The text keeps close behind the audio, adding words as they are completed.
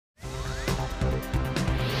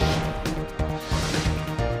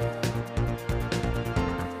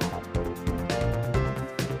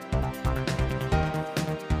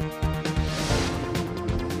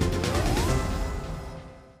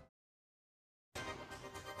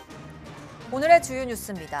오늘의 주요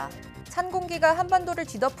뉴스입니다. 찬 공기가 한반도를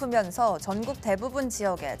뒤덮으면서 전국 대부분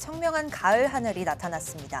지역에 청명한 가을 하늘이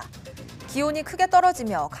나타났습니다. 기온이 크게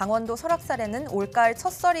떨어지며 강원도 설악산에는 올가을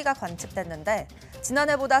첫서리가 관측됐는데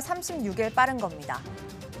지난해보다 36일 빠른 겁니다.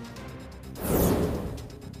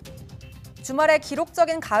 주말에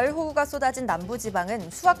기록적인 가을 호우가 쏟아진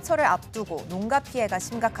남부지방은 수확철을 앞두고 농가 피해가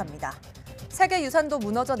심각합니다. 세계유산도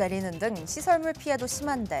무너져 내리는 등 시설물 피해도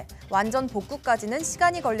심한데 완전 복구까지는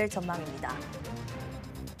시간이 걸릴 전망입니다.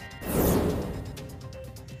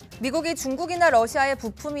 미국이 중국이나 러시아의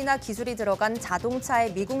부품이나 기술이 들어간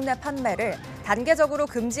자동차의 미국 내 판매를 단계적으로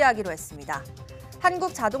금지하기로 했습니다.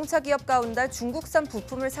 한국 자동차 기업 가운데 중국산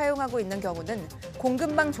부품을 사용하고 있는 경우는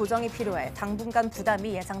공급망 조정이 필요해 당분간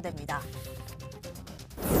부담이 예상됩니다.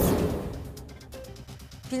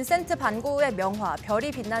 빈센트 반 고흐의 명화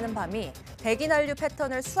별이 빛나는 밤이 대기난류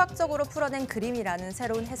패턴을 수학적으로 풀어낸 그림이라는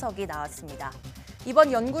새로운 해석이 나왔습니다.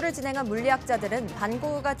 이번 연구를 진행한 물리학자들은 반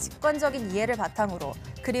고흐가 직관적인 이해를 바탕으로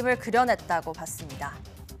그림을 그려냈다고 봤습니다.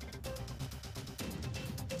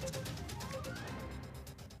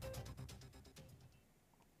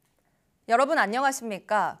 여러분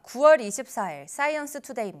안녕하십니까? 9월 24일 사이언스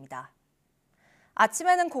투데이입니다.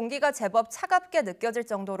 아침에는 공기가 제법 차갑게 느껴질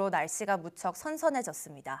정도로 날씨가 무척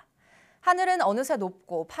선선해졌습니다. 하늘은 어느새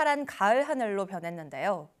높고 파란 가을 하늘로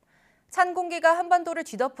변했는데요. 찬 공기가 한반도를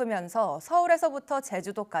뒤덮으면서 서울에서부터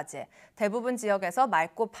제주도까지 대부분 지역에서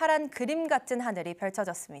맑고 파란 그림 같은 하늘이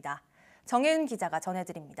펼쳐졌습니다. 정혜은 기자가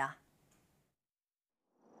전해드립니다.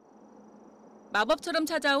 마법처럼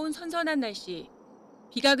찾아온 선선한 날씨.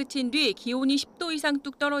 비가 그친 뒤 기온이 10도 이상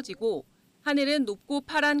뚝 떨어지고 하늘은 높고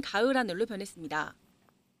파란 가을 하늘로 변했습니다.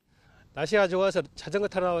 날씨가 좋아서 자전거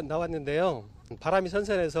타러 나왔는데요. 바람이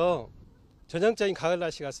선선해서 전형적인 가을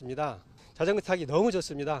날씨 같습니다. 자전거 타기 너무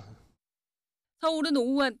좋습니다. 서울은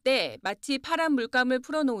오후 한때 마치 파란 물감을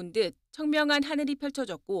풀어놓은 듯 청명한 하늘이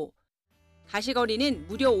펼쳐졌고 가시거리는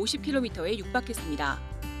무려 50km에 육박했습니다.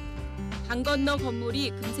 강 건너 건물이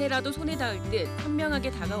금세라도 손에 닿을 듯 선명하게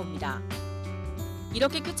다가옵니다.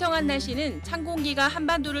 이렇게 쾌청한 날씨는 찬 공기가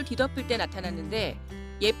한반도를 뒤덮을 때 나타났는데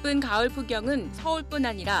예쁜 가을 풍경은 서울뿐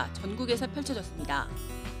아니라 전국에서 펼쳐졌습니다.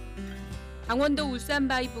 강원도 울산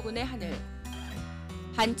바위 부근의 하늘.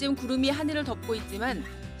 반쯤 구름이 하늘을 덮고 있지만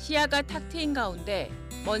시야가 탁 트인 가운데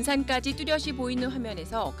먼 산까지 뚜렷이 보이는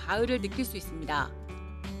화면에서 가을을 느낄 수 있습니다.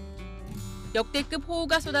 역대급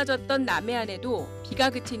호우가 쏟아졌던 남해안에도 비가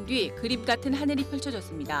그친 뒤 그림 같은 하늘이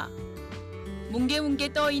펼쳐졌습니다.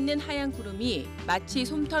 뭉게뭉게 떠있는 하얀 구름이 마치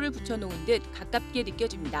솜털을 붙여놓은 듯 가깝게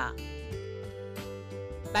느껴집니다.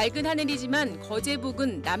 맑은 하늘이지만 거제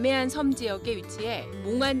부근 남해안 섬 지역에 위치해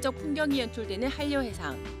몽환적 풍경이 연출되는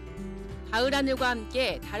한려해상. 가을 하늘과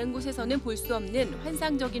함께 다른 곳에서는 볼 수 없는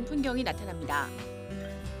환상적인 풍경이 나타납니다.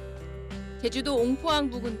 제주도 옹포항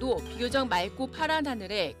부근도 비교적 맑고 파란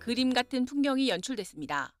하늘에 그림 같은 풍경이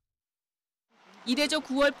연출됐습니다. 이례적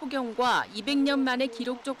 9월 폭염과 200년 만에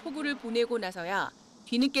기록적 폭우를 보내고 나서야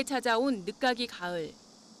뒤늦게 찾아온 늦가기 가을.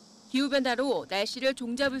 기후변화로 날씨를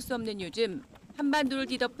종잡을 수 없는 요즘 한반도를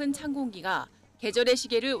뒤덮은 찬 공기가 계절의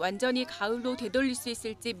시계를 완전히 가을로 되돌릴 수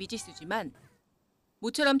있을지 미지수지만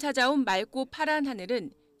모처럼 찾아온 맑고 파란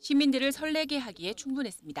하늘은 시민들을 설레게 하기에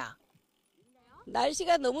충분했습니다.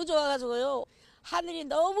 날씨가 너무 좋아가지고요. 하늘이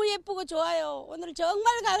너무 예쁘고 좋아요. 오늘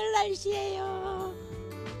정말 가을 날씨예요.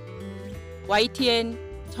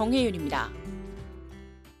 YTN 정혜윤입니다.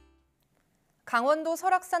 강원도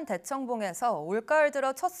설악산 대청봉에서 올가을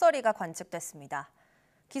들어 첫서리가 관측됐습니다.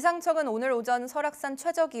 기상청은 오늘 오전 설악산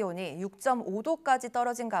최저기온이 6.5도까지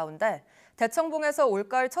떨어진 가운데 대청봉에서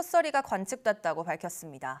올가을 첫서리가 관측됐다고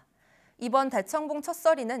밝혔습니다. 이번 대청봉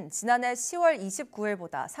첫서리는 지난해 10월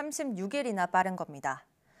 29일보다 36일이나 빠른 겁니다.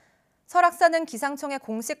 설악산은 기상청의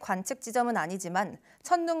공식 관측 지점은 아니지만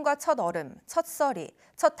첫눈과 첫얼음, 첫서리,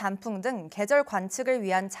 첫 단풍 등 계절 관측을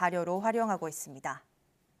위한 자료로 활용하고 있습니다.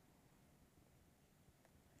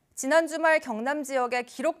 지난 주말 경남 지역에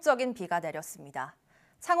기록적인 비가 내렸습니다.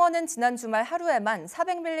 창원은 지난 주말 하루에만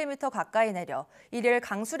 400mm 가까이 내려 일일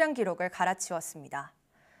강수량 기록을 갈아치웠습니다.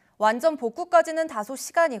 완전 복구까지는 다소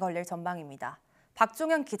시간이 걸릴 전망입니다.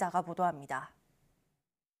 박종현 기자가 보도합니다.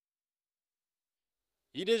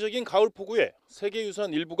 이례적인 가을 폭우에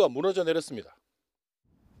세계유산 일부가 무너져 내렸습니다.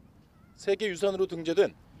 세계유산으로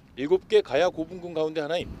등재된 7개 가야 고분군 가운데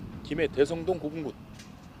하나인 김해 대성동 고분군.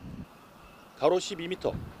 가로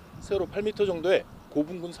 12m, 세로 8m 정도의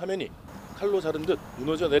고분군 사면이 칼로 자른 듯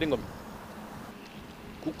무너져 내린 겁니다.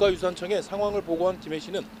 국가유산청에 상황을 보고한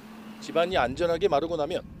김해시는 집안이 안전하게 마르고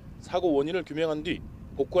나면 사고 원인을 규명한 뒤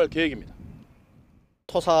복구할 계획입니다.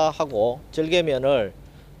 토사하고 절개면을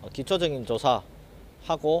기초적인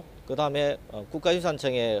조사하고 그다음에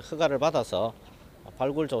국가유산청의 허가를 받아서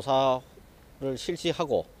발굴 조사를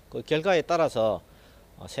실시하고 그 결과에 따라서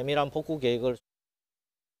세밀한 복구 계획을.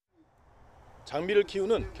 장미를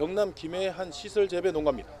키우는 경남 김해의 한 시설 재배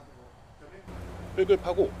농가입니다. 흙을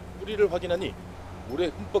파고 뿌리를 확인하니 물에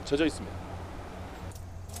흠뻑 젖어 있습니다.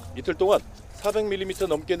 이틀 동안 400mm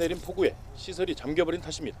넘게 내린 폭우에 시설이 잠겨버린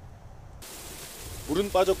탓입니다.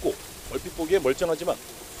 물은 빠졌고 얼핏 보기에 멀쩡하지만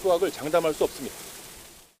수확을 장담할 수 없습니다.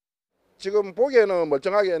 지금 보기에는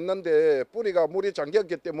멀쩡하게 했는데 뿌리가 물이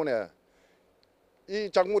잠겼기 때문에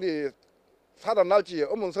이 작물이 살아날지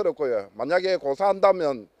의문스럽고요. 만약에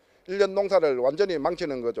고사한다면 1년 농사를 완전히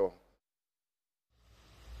망치는 거죠.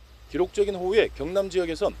 기록적인 호우에 경남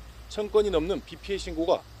지역에선 1000건이 넘는 비 피해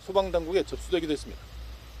신고가 소방당국에 접수되기도 했습니다.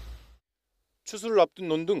 추수를 앞둔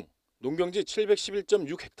논 등 농경지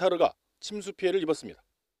 711.6헥타르가 침수 피해를 입었습니다.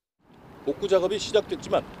 복구 작업이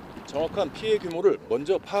시작됐지만 정확한 피해 규모를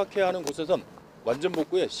먼저 파악해야 하는 곳에선 완전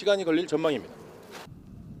복구에 시간이 걸릴 전망입니다.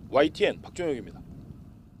 YTN 박종혁입니다.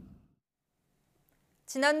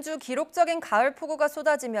 지난주 기록적인 가을 폭우가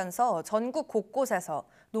쏟아지면서 전국 곳곳에서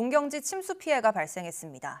농경지 침수 피해가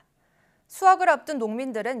발생했습니다. 수확을 앞둔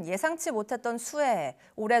농민들은 예상치 못했던 수해에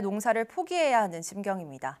올해 농사를 포기해야 하는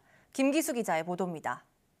심경입니다. 김기수 기자의 보도입니다.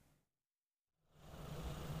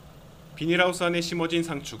 비닐하우스 안에 심어진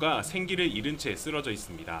상추가 생기를 잃은 채 쓰러져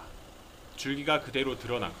있습니다. 줄기가 그대로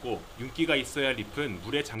드러났고 윤기가 있어야 할 잎은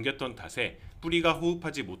물에 잠겼던 탓에 뿌리가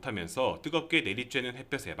호흡하지 못하면서 뜨겁게 내리쬐는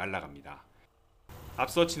햇볕에 말라갑니다.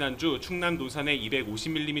 앞서 지난주 충남 노산에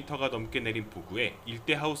 250mm가 넘게 내린 폭우에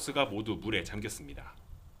일대 하우스가 모두 물에 잠겼습니다.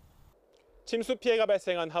 침수 피해가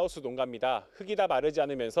발생한 하우스 농가입니다. 흙이 다 마르지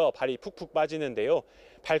않으면서 발이 푹푹 빠지는데요.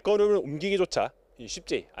 발걸음을 옮기기조차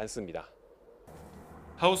쉽지 않습니다.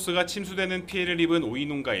 하우스가 침수되는 피해를 입은 오이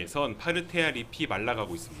농가에선 파르테알 잎이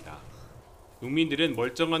말라가고 있습니다. 농민들은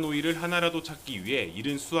멀쩡한 오이를 하나라도 찾기 위해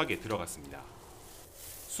이른 수확에 들어갔습니다.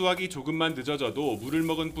 수확이 조금만 늦어져도 물을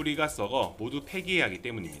먹은 뿌리가 썩어 모두 폐기해야 하기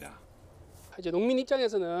때문입니다. 이제 농민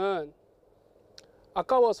입장에서는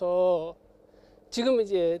아까워서 지금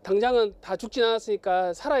이제 당장은 다 죽진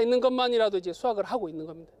않았으니까 살아있는 것만이라도 이제 수확을 하고 있는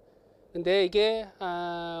겁니다. 근데 이게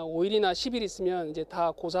 5일이나 10일 있으면 이제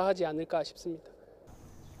다 고사하지 않을까 싶습니다.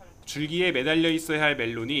 줄기에 매달려 있어야 할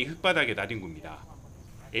멜론이 흙바닥에 나뒹굽니다.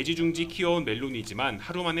 애지중지 키워온 멜론이지만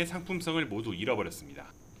하루 만에 상품성을 모두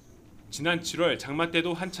잃어버렸습니다. 지난 7월 장마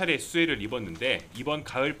때도 한 차례 수해를 입었는데 이번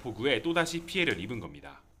가을 폭우에 또다시 피해를 입은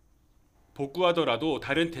겁니다. 복구하더라도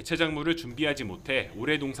다른 대체 작물을 준비하지 못해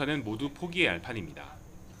올해 농사는 모두 포기해야 할 판입니다.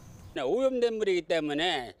 오염된 물이기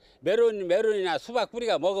때문에 메론이나 수박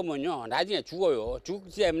뿌리가 먹으면요 나중에 죽어요.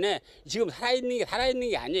 죽기 때문에 지금 살아있는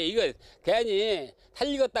게 아니에요. 이거 괜히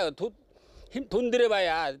살리겠다고 돈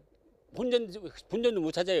들여봐야 본전도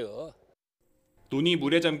못 찾아요. 논이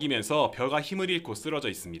물에 잠기면서 벼가 힘을 잃고 쓰러져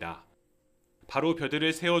있습니다. 바로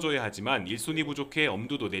벼들을 세워줘야 하지만 일손이 부족해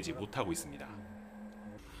엄두도 내지 못하고 있습니다.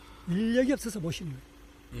 인력이 없어서 못 심는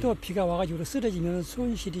거예요. 또 비가 와가지고 쓰러지면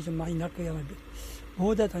손실이 좀 많이 날 거야.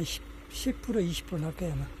 뭐보다 한 10% 20% 날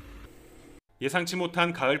거야. 예상치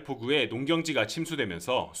못한 가을 폭우에 농경지가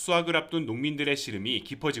침수되면서 수확을 앞둔 농민들의 시름이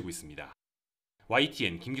깊어지고 있습니다.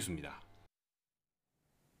 YTN 김기수입니다.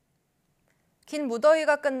 긴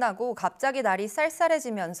무더위가 끝나고 갑자기 날이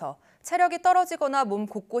쌀쌀해지면서 체력이 떨어지거나 몸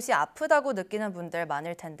곳곳이 아프다고 느끼는 분들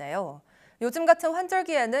많을 텐데요. 요즘 같은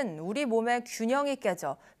환절기에는 우리 몸의 균형이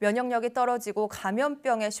깨져 면역력이 떨어지고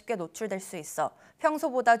감염병에 쉽게 노출될 수 있어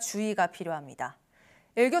평소보다 주의가 필요합니다.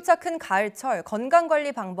 일교차 큰 가을철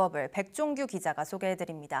건강관리 방법을 백종규 기자가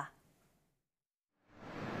소개해드립니다.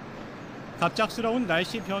 갑작스러운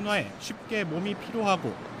날씨 변화에 쉽게 몸이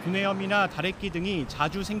피로하고 균해염이나 다래끼 등이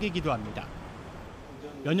자주 생기기도 합니다.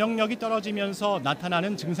 면역력이 떨어지면서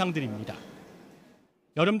나타나는 증상들입니다.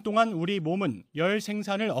 여름 동안 우리 몸은 열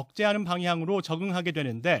생산을 억제하는 방향으로 적응하게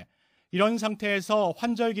되는데 이런 상태에서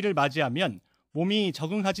환절기를 맞이하면 몸이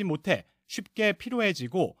적응하지 못해 쉽게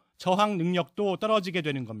피로해지고 저항 능력도 떨어지게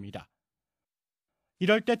되는 겁니다.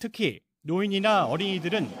 이럴 때 특히 노인이나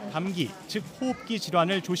어린이들은 감기, 즉 호흡기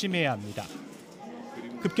질환을 조심해야 합니다.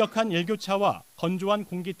 급격한 일교차와 건조한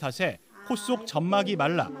공기 탓에 코 속 점막이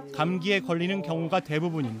말라 감기에 걸리는 경우가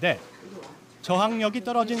대부분인데 저항력이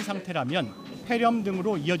떨어진 상태라면 폐렴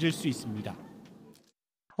등으로 이어질 수 있습니다.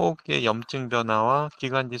 호흡기의 염증 변화와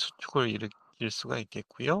기관지 수축을 일으킬 수가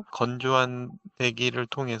있겠고요. 건조한 대기를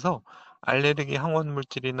통해서 알레르기 항원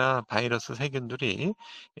물질이나 바이러스 세균들이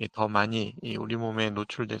더 많이 우리 몸에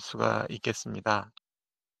노출될 수가 있겠습니다.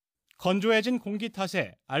 건조해진 공기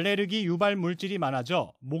탓에 알레르기 유발 물질이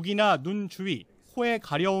많아져 목이나 눈 주위, 코에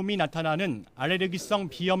가려움이 나타나는 알레르기성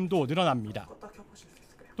비염도 늘어납니다.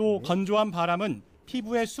 또 건조한 바람은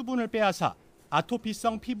피부의 수분을 빼앗아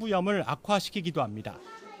아토피성 피부염을 악화시키기도 합니다.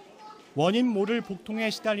 원인 모를 복통에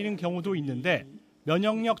시달리는 경우도 있는데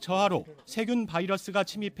면역력 저하로 세균 바이러스가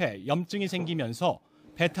침입해 염증이 생기면서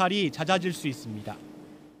배탈이 잦아질 수 있습니다.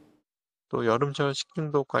 또 여름철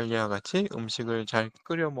식중독 관리와 같이 음식을 잘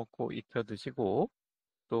끓여 먹고 익혀 드시고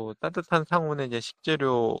또 따뜻한 상온에 이제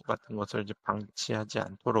식재료 같은 것을 이제 방치하지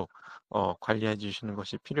않도록 관리해 주시는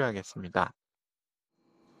것이 필요하겠습니다.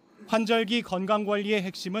 환절기 건강관리의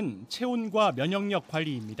핵심은 체온과 면역력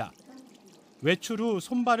관리입니다. 외출 후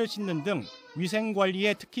손발을 씻는 등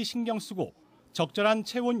위생관리에 특히 신경 쓰고 적절한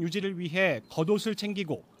체온 유지를 위해 겉옷을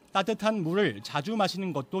챙기고 따뜻한 물을 자주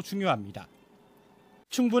마시는 것도 중요합니다.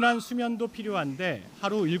 충분한 수면도 필요한데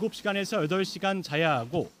하루 7시간에서 8시간 자야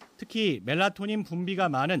하고 특히 멜라토닌 분비가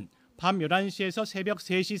많은 밤 11시에서 새벽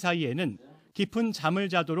 3시 사이에는 깊은 잠을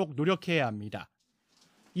자도록 노력해야 합니다.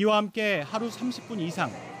 이와 함께 하루 30분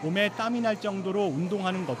이상 몸에 땀이 날 정도로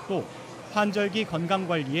운동하는 것도 환절기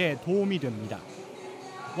건강관리에 도움이 됩니다.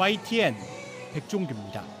 YTN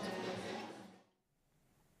백종규입니다.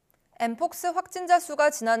 엠폭스 확진자 수가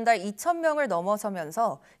지난달 2,000명을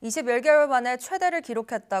넘어서면서 21개월 만에 최대를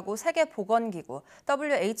기록했다고 세계보건기구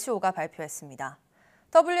WHO가 발표했습니다.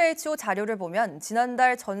 WHO 자료를 보면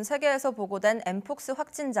지난달 전 세계에서 보고된 엠폭스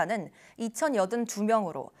확진자는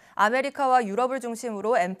 2,082명으로 아메리카와 유럽을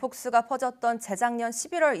중심으로 엠폭스가 퍼졌던 재작년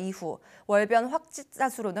 11월 이후 월변 확진자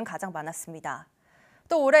수로는 가장 많았습니다.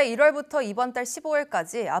 또 올해 1월부터 이번 달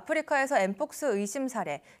 15일까지 아프리카에서 엠폭스 의심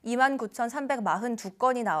사례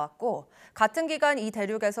 29,342건이 나왔고 같은 기간 이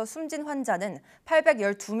대륙에서 숨진 환자는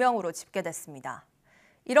 812명으로 집계됐습니다.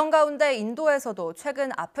 이런 가운데 인도에서도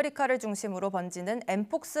최근 아프리카를 중심으로 번지는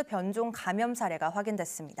엠폭스 변종 감염 사례가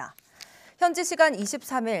확인됐습니다. 현지 시간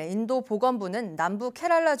 23일 인도 보건부는 남부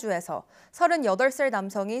케랄라주에서 38살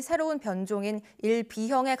남성이 새로운 변종인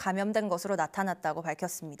일B형에 감염된 것으로 나타났다고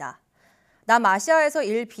밝혔습니다. 남아시아에서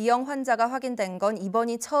일B형 환자가 확인된 건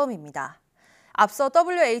이번이 처음입니다. 앞서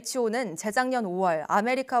WHO는 재작년 5월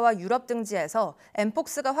아메리카와 유럽 등지에서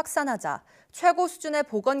엠폭스가 확산하자 최고 수준의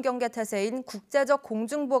보건 경계 태세인 국제적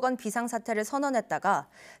공중보건 비상사태를 선언했다가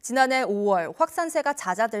지난해 5월 확산세가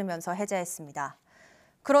잦아들면서 해제했습니다.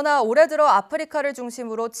 그러나 올해 들어 아프리카를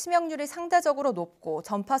중심으로 치명률이 상대적으로 높고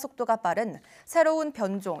전파 속도가 빠른 새로운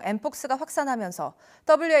변종 엠폭스가 확산하면서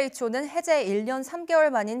WHO는 해제 1년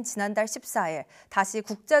 3개월 만인 지난달 14일 다시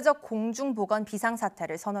국제적 공중보건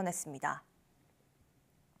비상사태를 선언했습니다.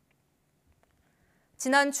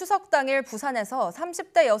 지난 추석 당일 부산에서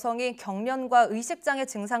 30대 여성이 경련과 의식장애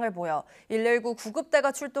증상을 보여 119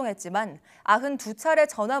 구급대가 출동했지만 92차례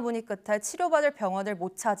전화 문의 끝에 치료받을 병원을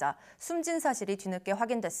못 찾아 숨진 사실이 뒤늦게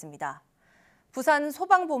확인됐습니다. 부산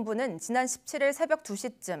소방본부는 지난 17일 새벽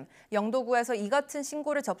 2시쯤 영도구에서 이 같은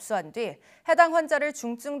신고를 접수한 뒤 해당 환자를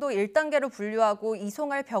중증도 1단계로 분류하고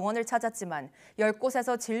이송할 병원을 찾았지만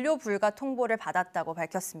 10곳에서 진료 불가 통보를 받았다고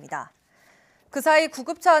밝혔습니다. 그 사이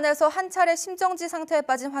구급차 안에서 한 차례 심정지 상태에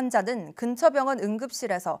빠진 환자는 근처 병원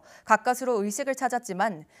응급실에서 가까스로 의식을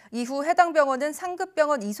찾았지만 이후 해당 병원은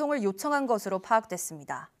상급병원 이송을 요청한 것으로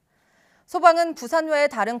파악됐습니다. 소방은 부산 외의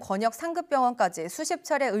다른 권역 상급병원까지 수십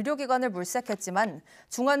차례 의료기관을 물색했지만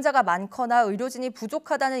중환자가 많거나 의료진이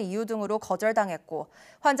부족하다는 이유 등으로 거절당했고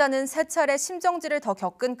환자는 3차례 심정지를 더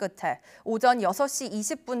겪은 끝에 오전 6시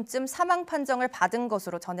 20분쯤 사망 판정을 받은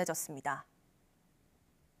것으로 전해졌습니다.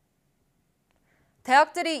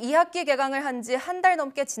 대학들이 2학기 개강을 한 지 한 달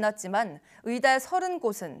넘게 지났지만 의대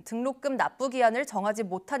 30곳은 등록금 납부 기한을 정하지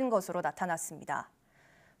못한 것으로 나타났습니다.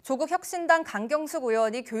 조국 혁신당 강경숙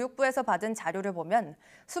의원이 교육부에서 받은 자료를 보면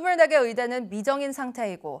 24개 의대는 미정인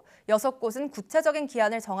상태이고 6곳은 구체적인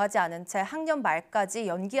기한을 정하지 않은 채 학년 말까지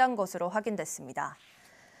연기한 것으로 확인됐습니다.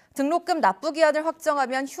 등록금 납부 기한을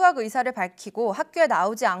확정하면 휴학 의사를 밝히고 학교에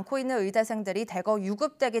나오지 않고 있는 의대생들이 대거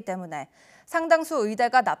유급되기 때문에 상당수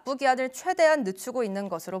의대가 납부 기한을 최대한 늦추고 있는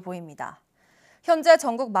것으로 보입니다. 현재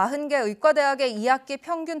전국 40개 의과대학의 2학기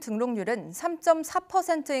평균 등록률은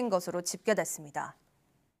 3.4%인 것으로 집계됐습니다.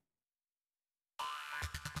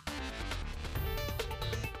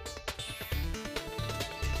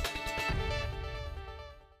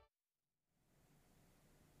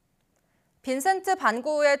 빈센트 반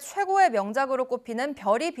고흐의 최고의 명작으로 꼽히는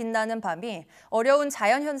별이 빛나는 밤이 어려운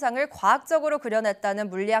자연현상을 과학적으로 그려냈다는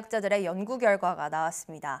물리학자들의 연구 결과가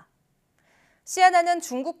나왔습니다. CNN은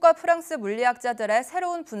중국과 프랑스 물리학자들의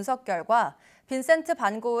새로운 분석 결과 빈센트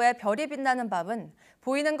반 고흐의 별이 빛나는 밤은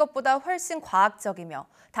보이는 것보다 훨씬 과학적이며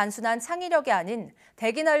단순한 창의력이 아닌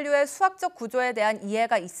대기난류의 수학적 구조에 대한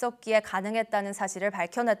이해가 있었기에 가능했다는 사실을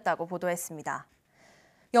밝혀냈다고 보도했습니다.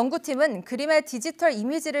 연구팀은 그림의 디지털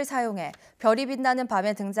이미지를 사용해 별이 빛나는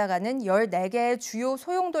밤에 등장하는 14개의 주요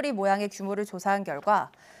소용돌이 모양의 규모를 조사한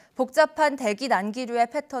결과 복잡한 대기 난기류의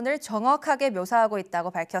패턴을 정확하게 묘사하고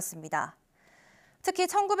있다고 밝혔습니다. 특히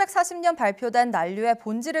 1940년 발표된 난류의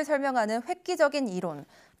본질을 설명하는 획기적인 이론,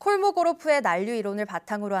 콜모고로프의 난류 이론을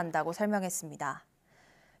바탕으로 한다고 설명했습니다.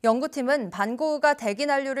 연구팀은 반고흐가 대기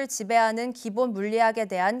난류를 지배하는 기본 물리학에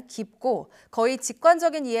대한 깊고 거의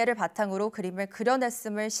직관적인 이해를 바탕으로 그림을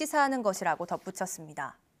그려냈음을 시사하는 것이라고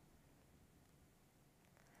덧붙였습니다.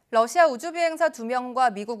 러시아 우주비행사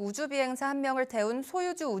 2명과 미국 우주비행사 1명을 태운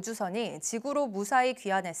소유주 우주선이 지구로 무사히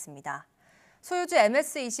귀환했습니다. 소유주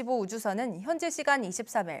MS-25 우주선은 현지 시간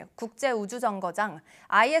 23일 국제우주정거장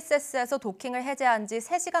ISS에서 도킹을 해제한 지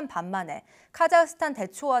 3시간 반 만에 카자흐스탄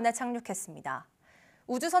대초원에 착륙했습니다.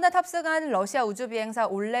 우주선에 탑승한 러시아 우주비행사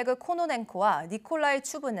올레그 코노넨코와 니콜라이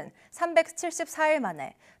추브는 374일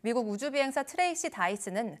만에, 미국 우주비행사 트레이시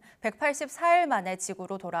다이스는 184일 만에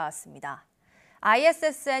지구로 돌아왔습니다.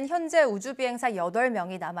 ISS엔 현재 우주비행사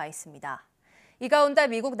 8명이 남아 있습니다. 이 가운데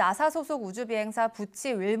미국 나사 소속 우주비행사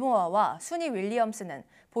부치 윌모어와 수니 윌리엄스는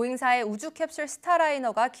보잉사의 우주캡슐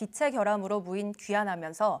스타라이너가 기체 결함으로 무인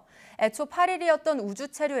귀환하면서 애초 8일이었던 우주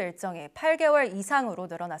체류 일정이 8개월 이상으로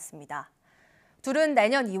늘어났습니다. 둘은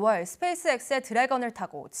내년 2월 스페이스X의 드래건을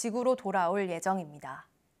타고 지구로 돌아올 예정입니다.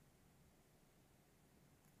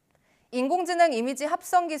 인공지능 이미지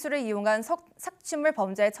합성 기술을 이용한 삭취물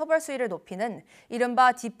범죄의 처벌 수위를 높이는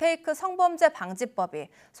이른바 딥페이크 성범죄 방지법이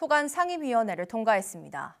소관 상임위원회를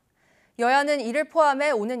통과했습니다. 여야는 이를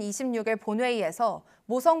포함해 오는 26일 본회의에서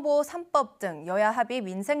모성보호 3법 등 여야 합의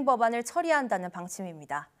민생 법안을 처리한다는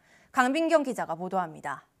방침입니다. 강민경 기자가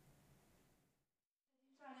보도합니다.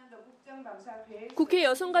 국회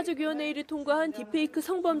여성가족위원회를 통과한 딥페이크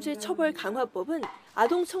성범죄 처벌 강화법은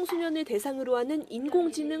아동 청소년을 대상으로 하는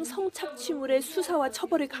인공지능 성착취물의 수사와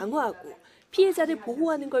처벌을 강화하고 피해자를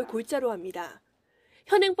보호하는 걸 골자로 합니다.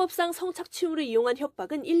 현행법상 성착취물을 이용한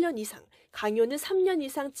협박은 1년 이상, 강요는 3년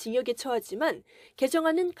이상 징역에 처하지만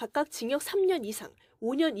개정안은 각각 징역 3년 이상,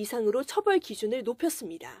 5년 이상으로 처벌 기준을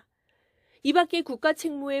높였습니다. 이 밖에 국가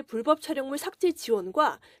책무의 불법 촬영물 삭제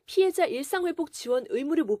지원과 피해자 일상회복 지원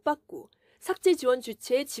의무를 못 받고 삭제 지원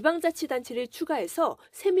주체에 지방자치단체를 추가해서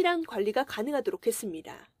세밀한 관리가 가능하도록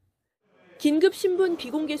했습니다. 긴급 신분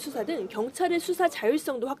비공개 수사 등 경찰의 수사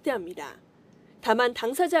자율성도 확대합니다. 다만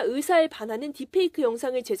당사자 의사에 반하는 딥페이크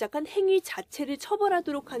영상을 제작한 행위 자체를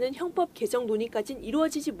처벌하도록 하는 형법 개정 논의까지는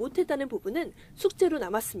이루어지지 못했다는 부분은 숙제로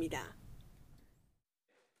남았습니다.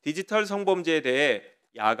 디지털 성범죄에 대해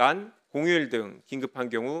야간, 공휴일 등 긴급한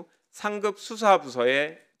경우 상급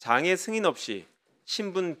수사부서에 장애 승인 없이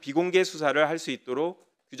신분 비공개 수사를 할 수 있도록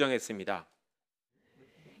규정했습니다.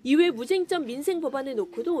 이외 무쟁점 민생 법안을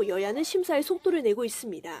놓고도 여야는 심사에 속도를 내고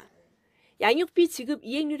있습니다. 양육비 지급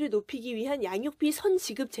이행률을 높이기 위한 양육비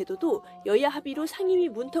선지급 제도도 여야 합의로 상임위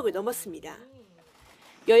문턱을 넘었습니다.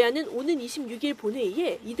 여야는 오는 26일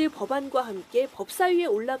본회의에 이들 법안과 함께 법사위에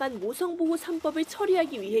올라간 모성보호 3법을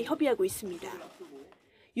처리하기 위해 협의하고 있습니다.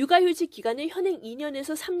 육아휴직 기간을 현행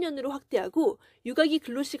 2년에서 3년으로 확대하고 육아기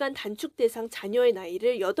근로시간 단축 대상 자녀의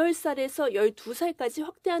나이를 8살에서 12살까지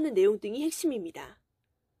확대하는 내용 등이 핵심입니다.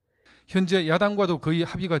 현재 야당과도 거의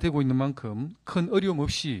합의가 되고 있는 만큼 큰 어려움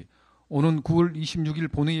없이 오는 9월 26일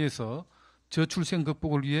본회의에서 저출생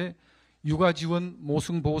극복을 위해 육아지원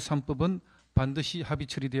모성보호 3법은 반드시 합의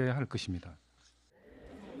처리되어야 할 것입니다.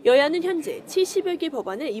 여야는 현재 70여 개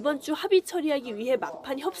법안을 이번 주 합의 처리하기 위해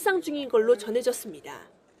막판 협상 중인 걸로 전해졌습니다.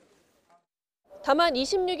 다만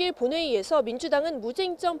 26일 본회의에서 민주당은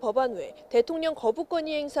무쟁점 법안 외 대통령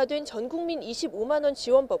거부권이 행사된 전국민 25만 원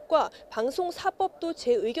지원법과 방송 4법도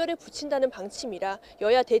재의결에 붙인다는 방침이라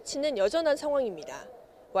여야 대치는 여전한 상황입니다.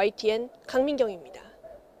 YTN 강민경입니다.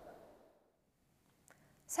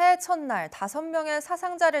 새해 첫날 5명의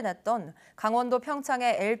사상자를 냈던 강원도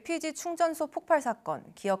평창의 LPG 충전소 폭발 사건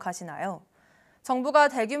기억하시나요? 정부가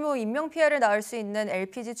대규모 인명피해를 낳을 수 있는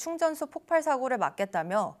LPG 충전소 폭발 사고를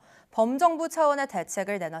막겠다며 범정부 차원의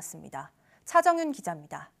대책을 내놨습니다. 차정윤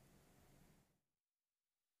기자입니다.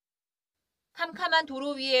 캄캄한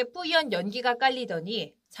도로 위에 뿌연 연기가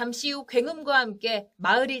깔리더니 잠시 후 굉음과 함께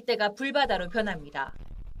마을 일대가 불바다로 변합니다.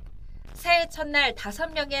 새해 첫날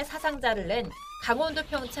 5명의 사상자를 낸 강원도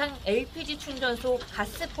평창 LPG 충전소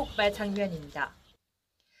가스 폭발 장면입니다.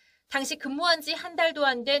 당시 근무한 지 한 달도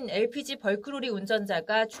안 된 LPG 벌크로리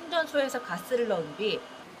운전자가 충전소에서 가스를 넣은 뒤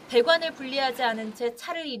배관을 분리하지 않은 채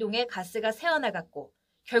차를 이동해 가스가 새어나갔고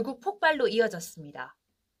결국 폭발로 이어졌습니다.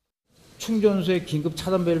 충전소의 긴급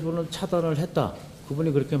차단 밸브는 차단을 했다.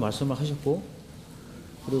 그분이 그렇게 말씀을 하셨고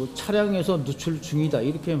그리고 차량에서 누출 중이다.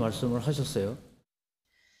 이렇게 말씀을 하셨어요.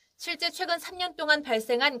 실제 최근 3년 동안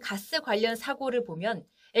발생한 가스 관련 사고를 보면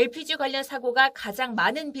LPG 관련 사고가 가장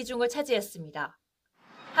많은 비중을 차지했습니다.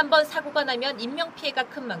 한번 사고가 나면 인명피해가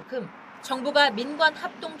큰 만큼 정부가 민관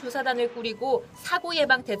합동조사단을 꾸리고 사고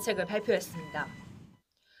예방 대책을 발표했습니다.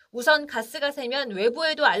 우선 가스가 새면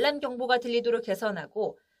외부에도 알람 경보가 들리도록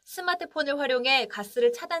개선하고 스마트폰을 활용해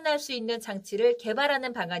가스를 차단할 수 있는 장치를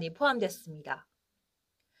개발하는 방안이 포함됐습니다.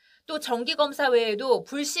 또 정기검사 외에도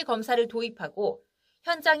불시 검사를 도입하고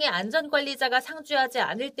현장에 안전관리자가 상주하지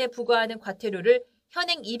않을 때 부과하는 과태료를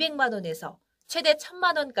현행 200만 원에서 최대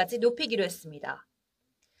 1,000만 원까지 높이기로 했습니다.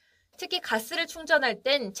 특히 가스를 충전할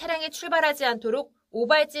땐 차량이 출발하지 않도록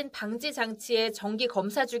오발진 방지 장치의 정기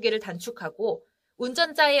검사 주기를 단축하고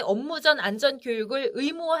운전자의 업무 전 안전 교육을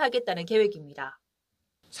의무화하겠다는 계획입니다.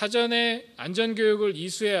 사전에 안전교육을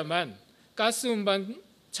이수해야만 가스 운반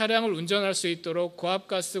차량을 운전할 수 있도록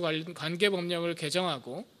고압가스 관계 법령을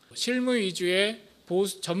개정하고 실무 위주의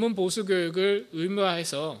전문 보수 교육을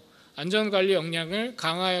의무화해서 안전관리 역량을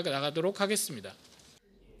강화해 나가도록 하겠습니다.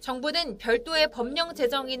 정부는 별도의 법령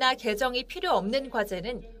제정이나 개정이 필요 없는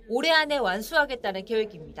과제는 올해 안에 완수하겠다는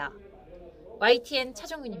계획입니다. YTN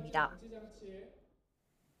차정윤입니다.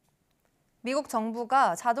 미국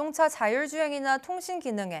정부가 자동차 자율주행이나 통신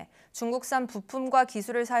기능에 중국산 부품과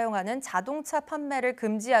기술을 사용하는 자동차 판매를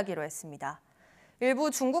금지하기로 했습니다.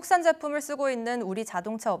 일부 중국산 제품을 쓰고 있는 우리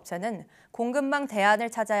자동차 업체는 공급망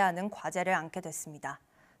대안을 찾아야 하는 과제를 안게 됐습니다.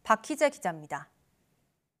 박희재 기자입니다.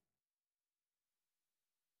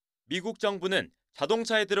 미국 정부는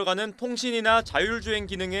자동차에 들어가는 통신이나 자율주행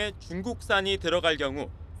기능에 중국산이 들어갈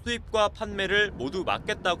경우 수입과 판매를 모두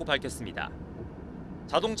막겠다고 밝혔습니다.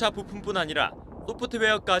 자동차 부품뿐 아니라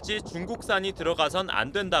소프트웨어까지 중국산이 들어가선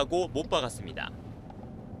안 된다고 못 박았습니다.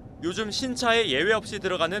 요즘 신차에 예외 없이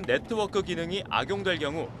들어가는 네트워크 기능이 악용될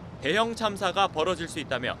경우 대형 참사가 벌어질 수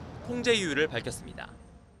있다며 통제 이유를 밝혔습니다.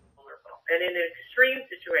 And in an extreme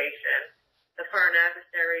situation, the foreign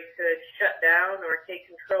adversary could shut down or take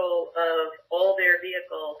control of all their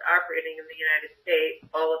vehicles operating in the United States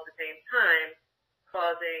all at the same time,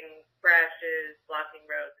 causing crashes, blocking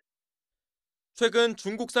roads. 최근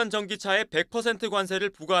중국산 전기차에 100%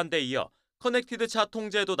 관세를 부과한 데 이어 커넥티드 차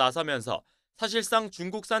통제에도 나서면서 사실상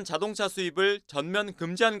중국산 자동차 수입을 전면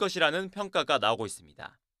금지한 것이라는 평가가 나오고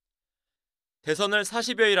있습니다. 대선을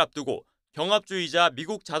 40여일 앞두고 경합주의자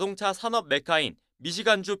미국 자동차 산업 메카인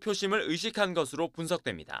미시간주 표심을 의식한 것으로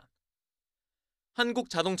분석됩니다.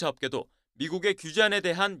 한국 자동차 업계도 미국의 규제안에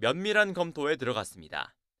대한 면밀한 검토에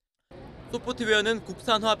들어갔습니다. 소프트웨어는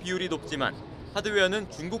국산화 비율이 높지만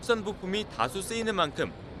하드웨어는 중국산 부품이 다수 쓰이는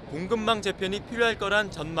만큼 공급망 재편이 필요할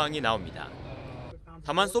거란 전망이 나옵니다.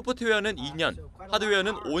 다만 소프트웨어는 2년,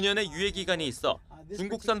 하드웨어는 5년의 유예 기간이 있어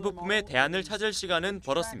중국산 부품의 대안을 찾을 시간은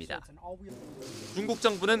벌었습니다. 중국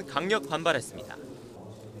정부는 강력 반발했습니다.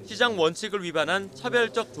 시장 원칙을 위반한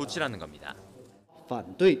차별적 조치라는 겁니다.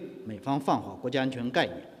 反对美方放话国家安全概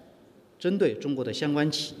念，针对中国的相关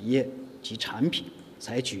企业及产品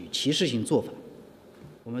采取歧视性做法。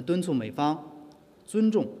我们敦促美方尊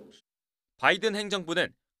重。 바이든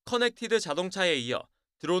행정부는 커넥티드 자동차에 이어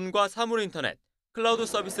드론과 사물 인터넷, 클라우드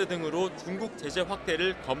서비스 등으로 중국 제재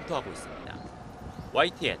확대를 검토하고 있습니다.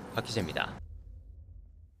 YTN 박희재입니다.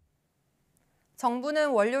 정부는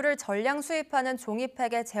원료를 전량 수입하는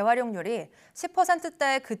종이팩의 재활용률이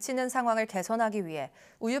 10%대에 그치는 상황을 개선하기 위해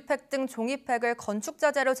우유팩 등 종이팩을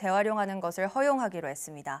건축자재로 재활용하는 것을 허용하기로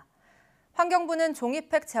했습니다. 환경부는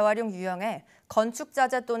종이팩 재활용 유형에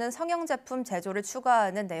건축자재 또는 성형제품 제조를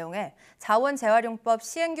추가하는 내용의 자원재활용법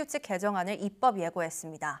시행규칙 개정안을 입법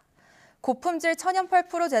예고했습니다. 고품질 천연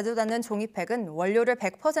펄프로 제조되는 종이팩은 원료를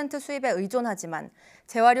 100% 수입에 의존하지만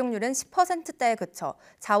재활용률은 10%대에 그쳐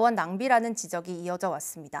자원 낭비라는 지적이 이어져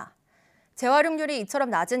왔습니다. 재활용률이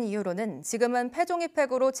이처럼 낮은 이유로는 지금은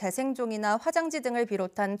폐종이팩으로 재생종이나 화장지 등을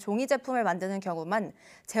비롯한 종이 제품을 만드는 경우만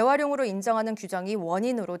재활용으로 인정하는 규정이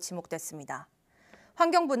원인으로 지목됐습니다.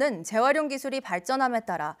 환경부는 재활용 기술이 발전함에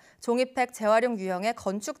따라 종이팩 재활용 유형의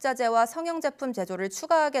건축자재와 성형제품 제조를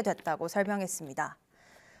추가하게 됐다고 설명했습니다.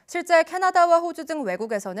 실제 캐나다와 호주 등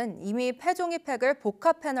외국에서는 이미 폐종이팩을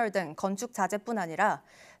복합 패널 등 건축 자재뿐 아니라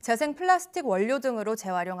재생 플라스틱 원료 등으로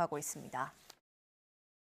재활용하고 있습니다.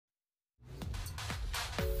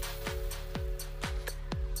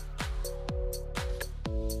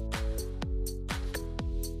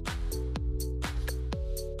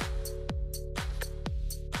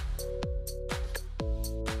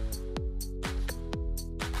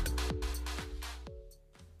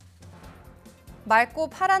 맑고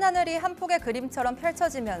파란 하늘이 한 폭의 그림처럼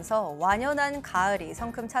펼쳐지면서 완연한 가을이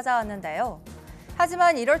성큼 찾아왔는데요.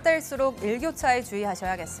 하지만 이럴 때일수록 일교차에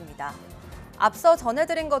주의하셔야겠습니다. 앞서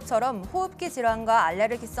전해드린 것처럼 호흡기 질환과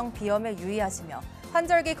알레르기성 비염에 유의하시며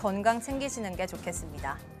환절기 건강 챙기시는 게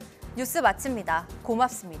좋겠습니다. 뉴스 마칩니다.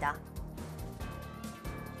 고맙습니다.